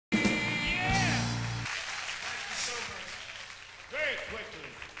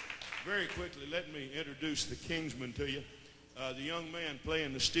Very quickly, let me introduce the Kingsmen to you. The young man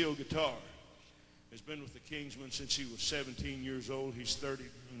playing the steel guitar has been with the Kingsmen since he was 17 years old. He's 30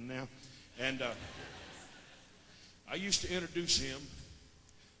 now. And I used to introduce him.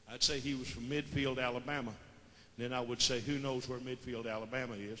 I'd say he was from Midfield, Alabama. Then I would say, who knows where Midfield,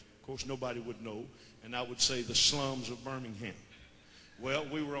 Alabama is? Of course, nobody would know. And I would say the slums of Birmingham. Well,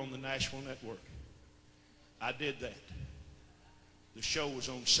 we were on the Nashville Network. I did that. The show was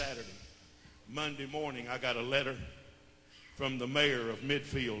on Saturday. Monday morning, I got a letter from the mayor of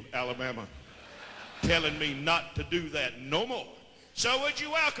Midfield, Alabama, telling me not to do that no more. So would you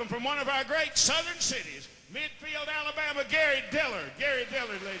welcome from one of our great southern cities, Midfield, Alabama, Gary Dillard. Gary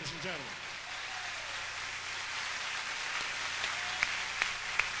Dillard, ladies and gentlemen.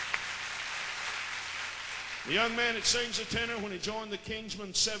 The young man that sings the tenor, when he joined the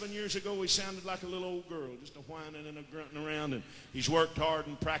Kingsmen 7 years ago, he sounded like a little old girl, just a whining and a grunting around, and he's worked hard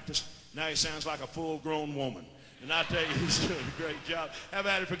and practiced. Now he sounds like a full-grown woman. And I tell you, he's doing a great job. How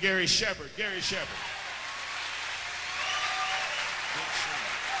about it for Gary Shepard? Gary Shepard.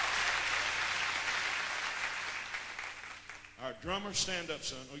 Our drummer, stand up,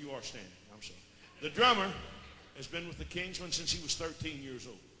 son. Oh, you are standing. I'm sorry. The drummer has been with the Kingsmen since he was 13 years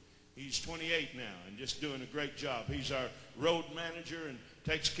old. He's 28 now and just doing a great job. He's our road manager and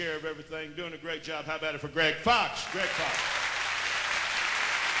takes care of everything, doing a great job. How about it for Greg Fox? Greg Fox.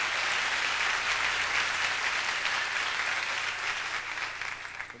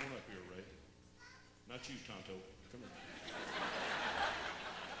 Come on up here, Ray. Not you, Tonto. Come here.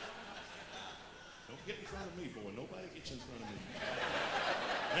 Don't get in front of me, boy. Nobody gets in front of me.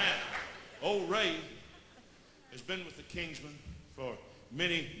 Now, old Ray has been with the Kingsmen for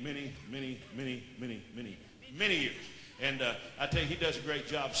many years. And I tell you, he does a great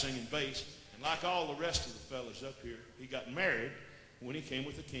job singing bass. And like all the rest of the fellas up here, he got married when he came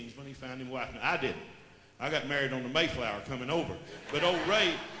with the Kingsmen. He found him a wife. Now, I didn't. I got married on the Mayflower coming over. But old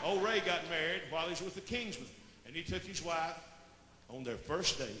Ray got married while he was with the Kingsmen. And he took his wife on their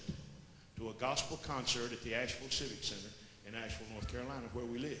first date to a gospel concert at the Asheville Civic Center in Asheville, North Carolina, where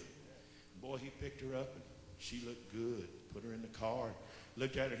we live. And boy, he picked her up, and she looked good. Put her in the car.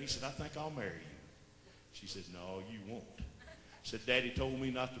 Looked at her, he said, I think I'll marry you. She said, no, you won't. Said, Daddy told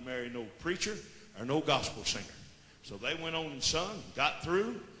me not to marry no preacher or no gospel singer. So they went on and sung, got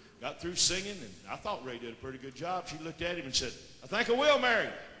through singing, and I thought Ray did a pretty good job. She looked at him and said, I think I will marry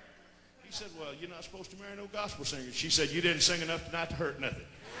you. He said, well, you're not supposed to marry no gospel singer. She said, you didn't sing enough tonight to hurt nothing.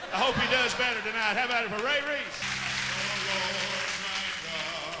 I hope he does better tonight. How about it for Ray Reese? Oh, Lord, my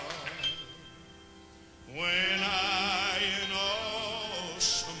God, when I in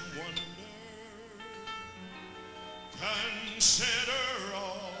awesome wonder consider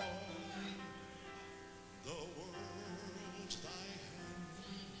all the worlds thy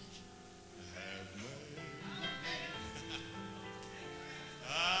hands have made,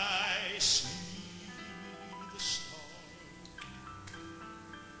 I see the stars,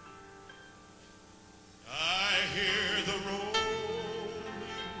 I hear the rolling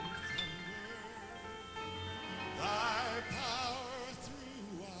thunder, thy power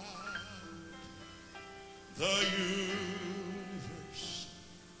throughout the universe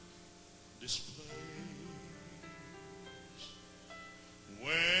displays.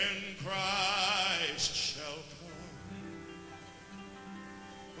 When Christ shall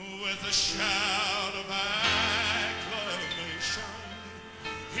come with a shout of acclamation,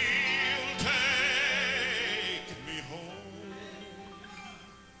 he'll take me home.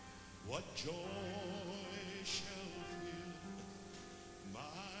 What joy shall fill my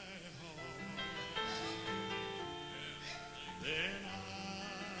heart, then I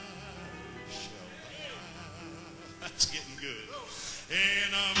shall bow. That's getting good.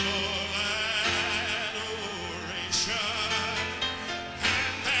 In a more adoration,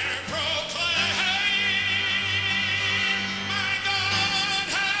 and there proclaim, my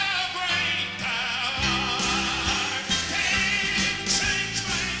God, how great thou art. King, sings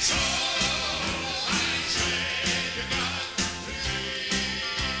my soul, my Savior God, to thee.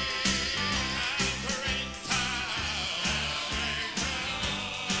 How great thou art,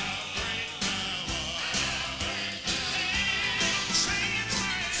 how great thou art. Sing it,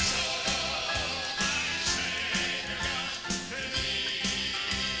 my soul.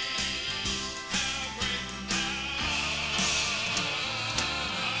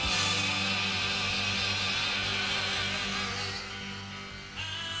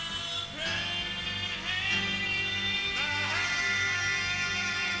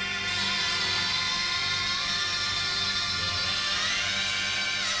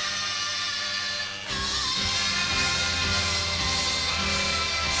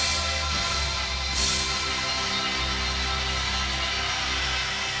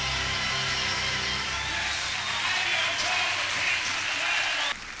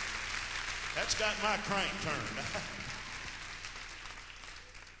 That's got my crank turned.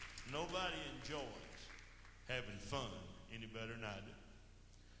 Nobody enjoys having fun any better than I do.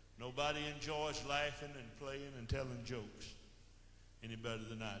 Nobody enjoys laughing and playing and telling jokes any better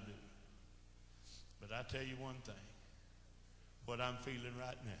than I do. But I tell you one thing, what I'm feeling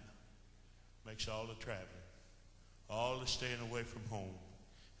right now makes all the traveling, all the staying away from home,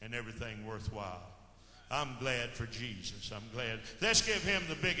 and everything worthwhile. I'm glad for Jesus. I'm glad. Let's give him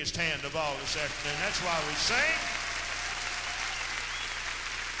the biggest hand of all this afternoon. That's why we sing.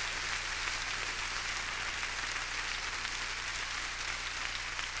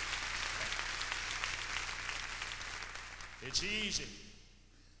 It's easy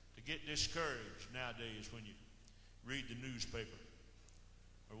to get discouraged nowadays when you read the newspaper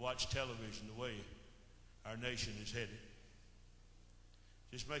or watch television the way our nation is headed.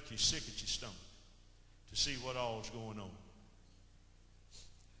 Just make you sick at your stomach to see what all's going on.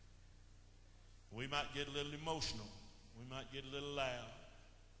 We might get a little emotional. We might get a little loud.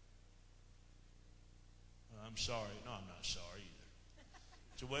 I'm sorry. No, I'm not sorry either.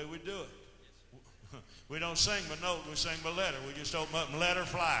 It's the way we do it. We don't sing by note, we sing by letter. We just open up and let her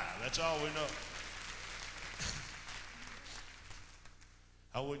fly. That's all we know.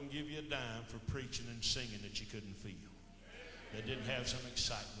 I wouldn't give you a dime for preaching and singing that you couldn't feel, that didn't have some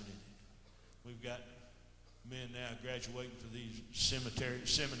excitement in it. We've got men now graduating for these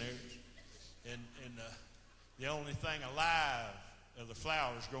seminaries, and the only thing alive are the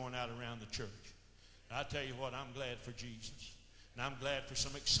flowers growing out around the church. And I tell you what, I'm glad for Jesus, and I'm glad for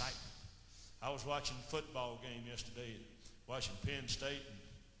some excitement. I was watching a football game yesterday, watching Penn State,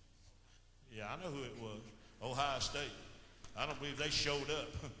 and yeah, I know who it was, Ohio State. I don't believe they showed up.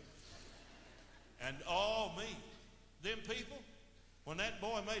 And them people, when that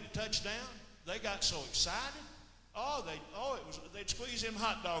boy made a touchdown, they got so excited. They'd squeeze them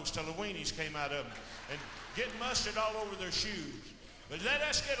hot dogs till the weenies came out of them and get mustard all over their shoes. But let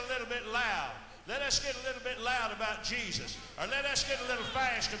us get a little bit loud. Let us get a little bit loud about Jesus. Or let us get a little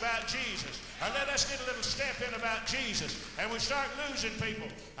fast about Jesus. Or let us get a little step in about Jesus. And we start losing people.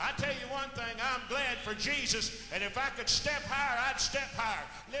 I tell you one thing, I'm glad for Jesus. And if I could step higher, I'd step higher.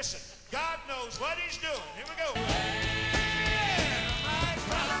 Listen, God knows what he's doing. Here we go.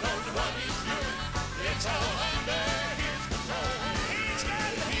 God knows what he's doing. It's all under his control. He's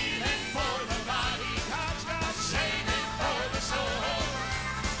got healing for the body. God's got saving for the soul.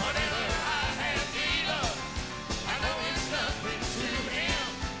 Whatever I have need of, I know it's nothing to him.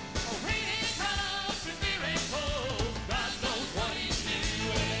 When it comes to miracles, God knows what he's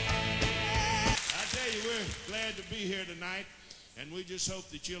doing. I tell you, we're glad to be here tonight, and we just hope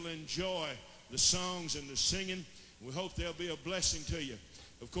that you'll enjoy the songs and the singing. We hope they'll be a blessing to you.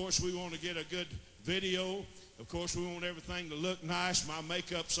 Of course, we want to get a good video. Of course, we want everything to look nice. My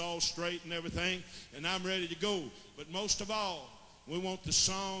makeup's all straight and everything, and I'm ready to go. But most of all, we want the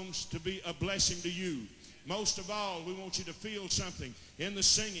songs to be a blessing to you. Most of all, we want you to feel something in the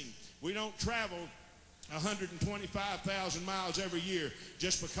singing. We don't travel 125,000 miles every year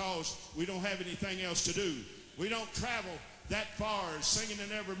just because we don't have anything else to do. We don't travel that far singing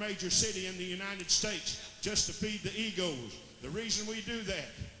in every major city in the United States just to feed the egos. The reason we do that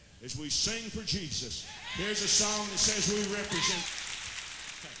is we sing for Jesus. Here's a song that says we represent.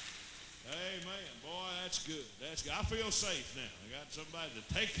 Amen. Boy, that's good. That's good. I feel safe now. I got somebody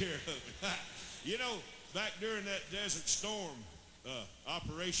to take care of me. You know, back during that Desert Storm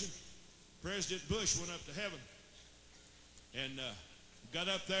operation, President Bush went up to heaven and got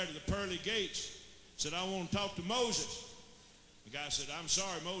up there to the pearly gates, said, I want to talk to Moses. The guy said, I'm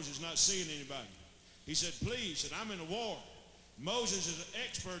sorry, Moses is not seeing anybody. He said, please, said, I'm in a war. Moses is an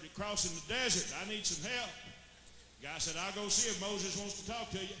expert at crossing the desert. I need some help. The guy said, I'll go see if Moses wants to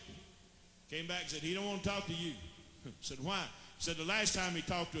talk to you. Came back and said, he don't want to talk to you. Said, why? Said, the last time he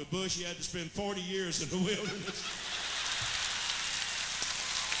talked to a bush, he had to spend 40 years in the wilderness.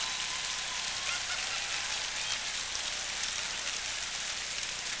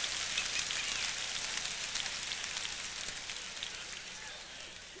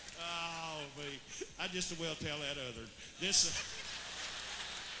 I just as well tell that other. This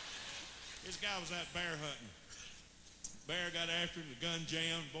guy was out bear hunting. Bear got after him, the gun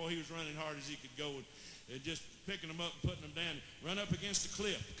jammed. Boy, he was running hard as he could go and just picking them up and putting them down. Run up against the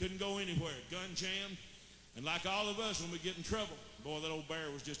cliff. Couldn't go anywhere. Gun jammed. And like all of us, when we get in trouble, boy, that old bear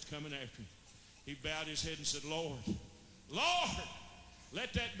was just coming after him. He bowed his head and said, Lord, Lord,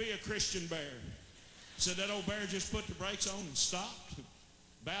 let that be a Christian bear. Said that old bear just put the brakes on and stopped,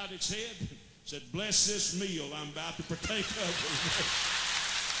 bowed its head, said, bless this meal I'm about to partake of.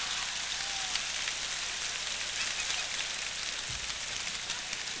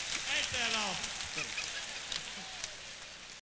 that off.